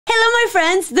my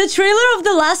friends, the trailer of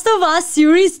The Last of Us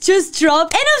series just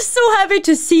dropped and I'm so happy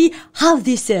to see how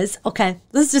this is. Okay,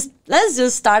 let's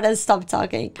just start and stop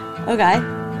talking. Okay.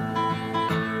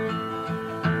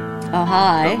 Oh,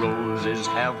 hi.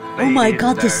 Oh my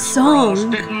god, the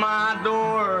song.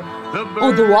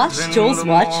 Oh, the watch? Joel's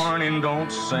watch?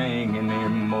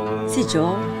 See,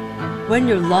 Joel? When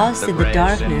you're lost in the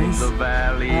darkness. Oh.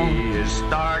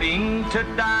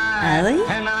 Ellie?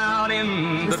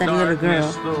 Who's that little girl?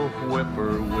 Oh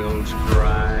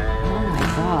my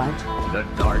god. The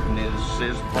darkness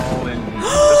is falling.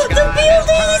 The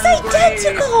building is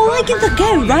identical! Like in the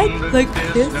game, right? Like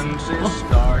this?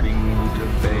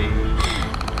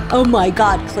 Oh my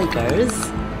god, clickers.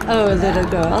 Oh, little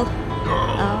girl.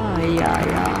 Oh, yeah.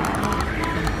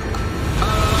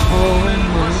 Oh my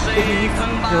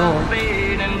god.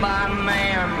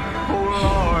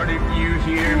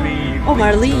 Oh,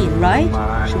 Marlene, right?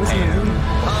 She was Marlene.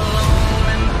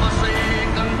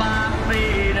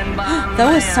 That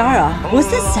was Sarah. Was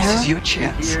that Sarah? This is your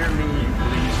chance.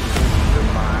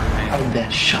 Our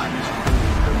best shot.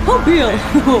 Oh, Bill.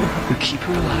 You keep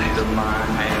her alive.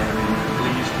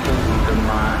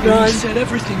 Run. You said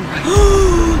everything right.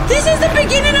 This is the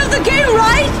beginning of the game,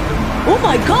 right? Oh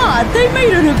my god, they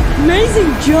made an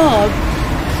amazing job.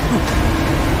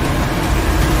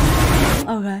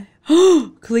 Okay.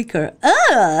 Clicker.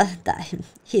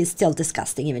 He's still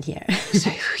disgusting even here.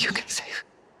 Say who you can save.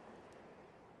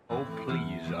 Oh,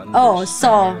 please understand. Oh,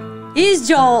 so he's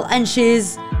Joel and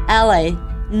she's Ellie.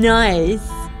 Nice.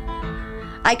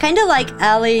 I kind of like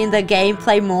Ellie in the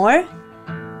gameplay more.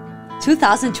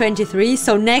 2023,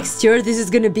 so next year this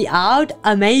is gonna be out.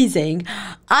 Amazing.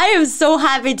 I am so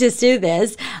happy to see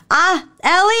this.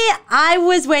 Ellie, I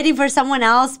was waiting for someone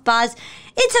else, but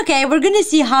it's okay. We're gonna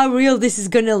see how real this is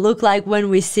gonna look like when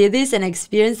we see this and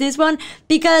experience this one,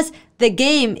 because the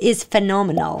game is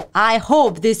phenomenal. I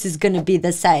hope this is gonna be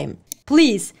the same.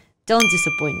 Please don't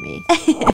disappoint me.